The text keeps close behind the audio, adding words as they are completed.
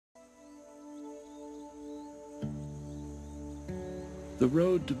The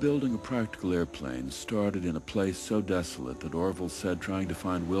road to building a practical airplane started in a place so desolate that Orville said trying to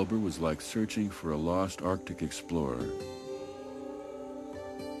find Wilbur was like searching for a lost Arctic explorer.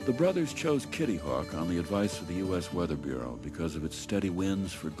 The brothers chose Kitty Hawk on the advice of the U.S. Weather Bureau because of its steady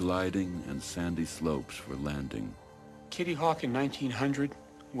winds for gliding and sandy slopes for landing. Kitty Hawk in 1900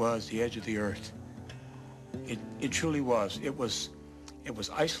 was the edge of the earth. It truly was. It was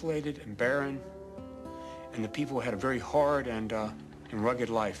isolated and barren, and the people had a very hard and rugged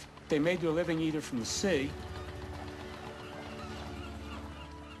life. They made their living either from the sea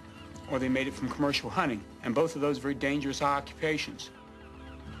or they made it from commercial hunting, and both of those very dangerous occupations.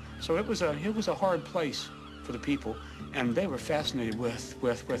 So it was a hard place for the people, and they were fascinated with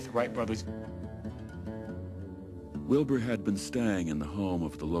the Wright brothers. Wilbur had been staying in the home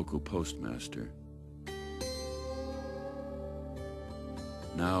of the local postmaster.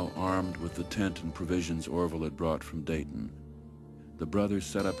 Now armed with the tent and provisions Orville had brought from Dayton, the brothers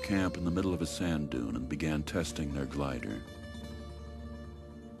set up camp in the middle of a sand dune and began testing their glider.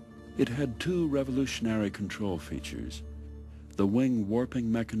 It had two revolutionary control features: the wing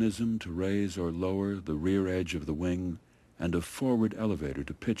warping mechanism to raise or lower the rear edge of the wing, and a forward elevator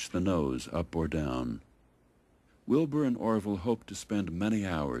to pitch the nose up or down. Wilbur and Orville hoped to spend many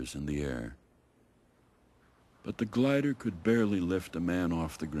hours in the air. But the glider could barely lift a man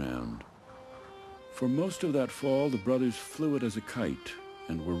off the ground. For most of that fall, the brothers flew it as a kite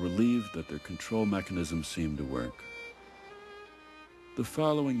and were relieved that their control mechanism seemed to work. The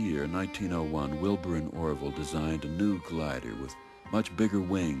following year, 1901, Wilbur and Orville designed a new glider with much bigger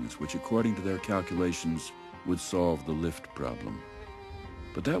wings, which, according to their calculations, would solve the lift problem.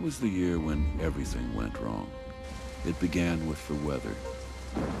 But that was the year when everything went wrong. It began with the weather.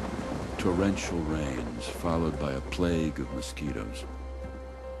 Torrential rains, followed by a plague of mosquitoes.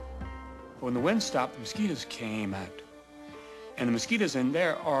 When the wind stopped, the mosquitoes came out. And the mosquitoes in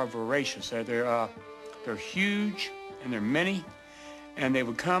there are voracious. They're huge, and they're many. And they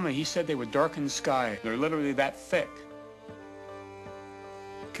would come, and he said they would darken the sky. They're literally that thick.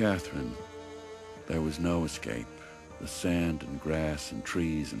 Catherine, there was no escape. The sand and grass and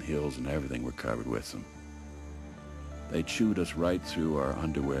trees and hills and everything were covered with them. They chewed us right through our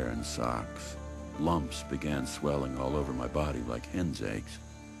underwear and socks. Lumps began swelling all over my body like hen's eggs.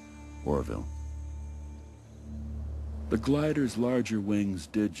 Orville. The glider's larger wings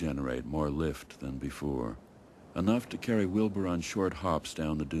did generate more lift than before, enough to carry Wilbur on short hops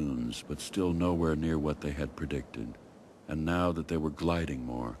down the dunes, but still nowhere near what they had predicted. And now that they were gliding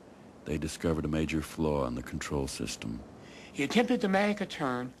more, they discovered a major flaw in the control system. He attempted to make a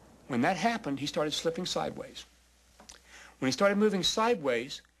turn. When that happened, he started slipping sideways. When he started moving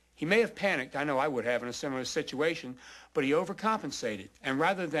sideways, he may have panicked. I know I would have in a similar situation, but he overcompensated. And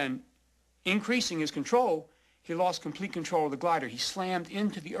rather than increasing his control, he lost complete control of the glider. He slammed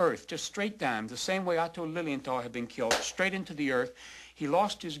into the earth, just straight down, the same way Otto Lilienthal had been killed, straight into the earth. He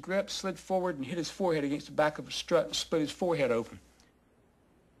lost his grip, slid forward, and hit his forehead against the back of a strut and split his forehead open.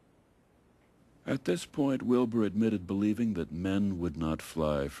 At this point, Wilbur admitted believing that men would not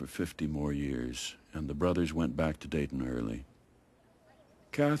fly for 50 more years, and the brothers went back to Dayton early.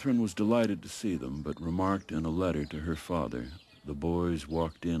 Catherine was delighted to see them, but remarked in a letter to her father, "The boys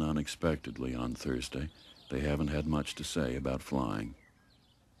walked in unexpectedly on Thursday. They haven't had much to say about flying."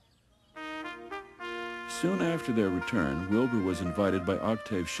 Soon after their return, Wilbur was invited by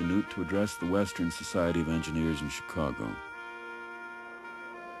Octave Chanute to address the Western Society of Engineers in Chicago.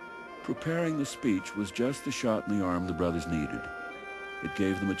 Preparing the speech was just the shot in the arm the brothers needed. It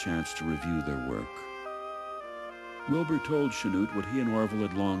gave them a chance to review their work. Wilbur told Chanute what he and Orville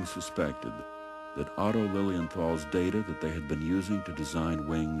had long suspected, that Otto Lilienthal's data that they had been using to design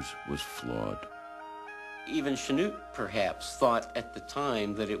wings was flawed. Even Chanute, perhaps, thought at the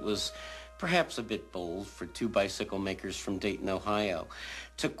time that it was perhaps a bit bold for two bicycle makers from Dayton, Ohio,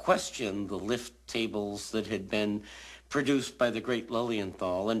 to question the lift tables that had been produced by the great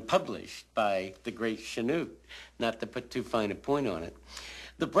Lilienthal and published by the great Chanute, not to put too fine a point on it.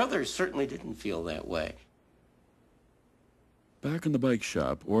 The brothers certainly didn't feel that way. Back in the bike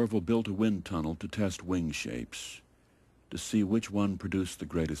shop, Orville built a wind tunnel to test wing shapes, to see which one produced the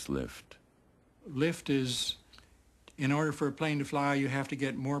greatest lift. Lift is, in order for a plane to fly, you have to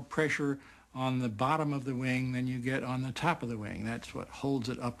get more pressure on the bottom of the wing than you get on the top of the wing. That's what holds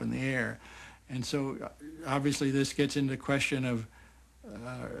it up in the air. And so obviously this gets into the question of,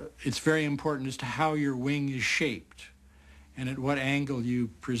 it's very important as to how your wing is shaped and at what angle you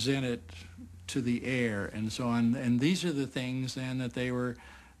present it to the air and so on. And these are the things then that they were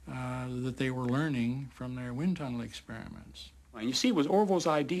learning from their wind tunnel experiments. And you see, it was Orville's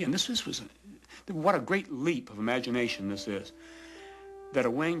idea, and this was what a great leap of imagination this is. that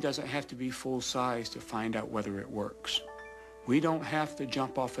a wing doesn't have to be full size to find out whether it works. We don't have to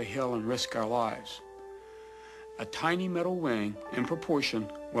jump off a hill and risk our lives. A tiny metal wing, in proportion,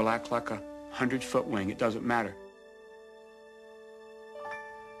 will act like a 100-foot wing. It doesn't matter.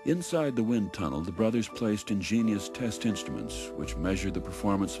 Inside the wind tunnel, the brothers placed ingenious test instruments which measured the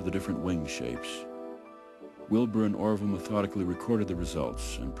performance of the different wing shapes. Wilbur and Orville methodically recorded the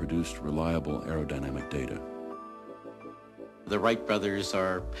results and produced reliable aerodynamic data. The Wright brothers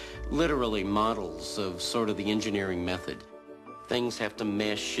are literally models of sort of the engineering method. Things have to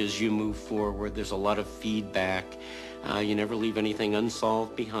mesh as you move forward. There's a lot of feedback. You never leave anything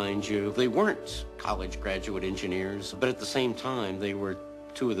unsolved behind you. They weren't college graduate engineers, but at the same time, they were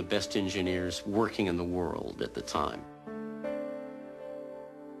two of the best engineers working in the world at the time.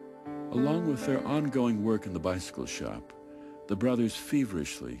 Along with their ongoing work in the bicycle shop, the brothers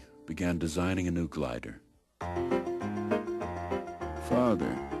feverishly began designing a new glider.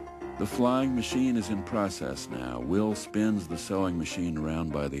 Father, the flying machine is in process now. Will spins the sewing machine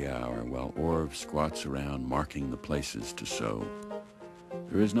around by the hour while Orv squats around marking the places to sew.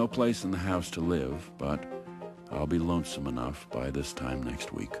 There is no place in the house to live, but I'll be lonesome enough by this time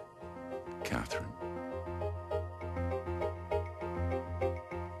next week. Catherine.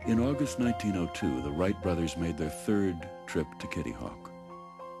 In August 1902, the Wright brothers made their third trip to Kitty Hawk.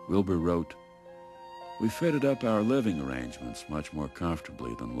 Wilbur wrote, "We fitted up our living arrangements much more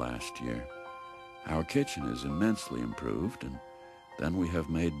comfortably than last year. Our kitchen is immensely improved, and then we have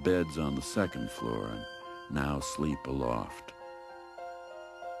made beds on the second floor and now sleep aloft.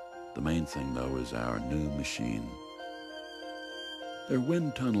 The main thing, though, is our new machine." Their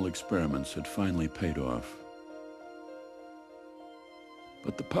wind tunnel experiments had finally paid off.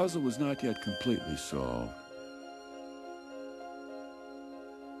 But the puzzle was not yet completely solved.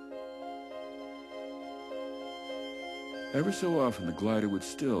 Every so often, the glider would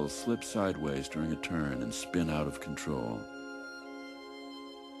still slip sideways during a turn and spin out of control.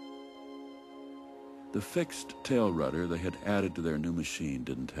 The fixed tail rudder they had added to their new machine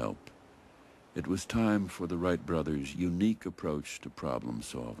didn't help. It was time for the Wright brothers' unique approach to problem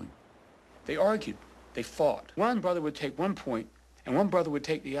solving. They argued. They fought. One brother would take one point, and one brother would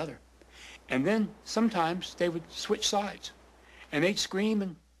take the other. And then sometimes they would switch sides, and they'd scream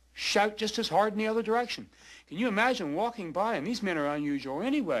and shout just as hard in the other direction. Can you imagine walking by, and these men are unusual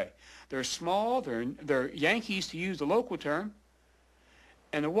anyway. They're small, they're Yankees to use the local term,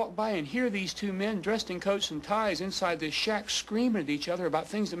 and to walk by and hear these two men dressed in coats and ties inside this shack screaming at each other about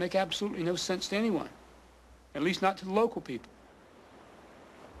things that make absolutely no sense to anyone, at least not to the local people.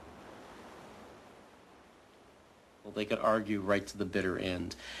 Well, they could argue right to the bitter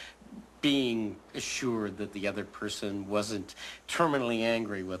end, being assured that the other person wasn't terminally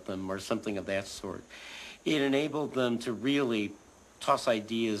angry with them or something of that sort. It enabled them to really toss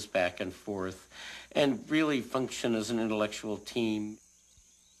ideas back and forth and really function as an intellectual team.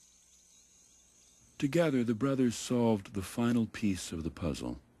 Together, the brothers solved the final piece of the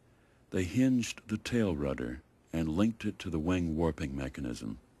puzzle. They hinged the tail rudder and linked it to the wing warping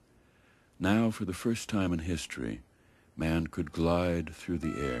mechanism. Now, for the first time in history, man could glide through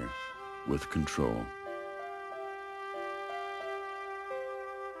the air with control.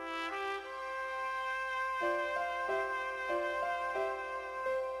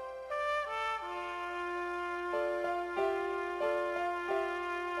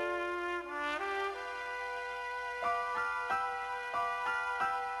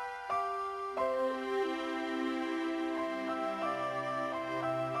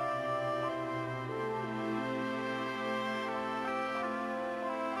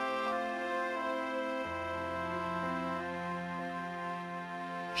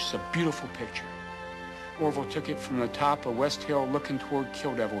 It's a beautiful picture. Orville took it from the top of West Hill looking toward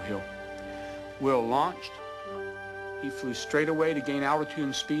Kill Devil Hill. Will launched. He flew straight away to gain altitude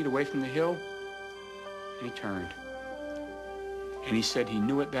and speed away from the hill, and he turned. And he said he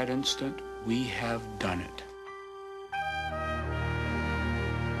knew at that instant, we have done it.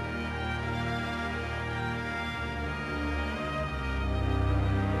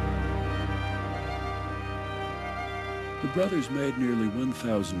 The brothers made nearly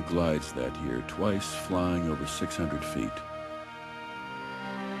 1,000 glides that year, twice flying over 600 feet.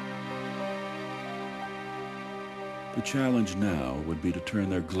 The challenge now would be to turn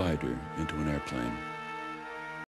their glider into an airplane.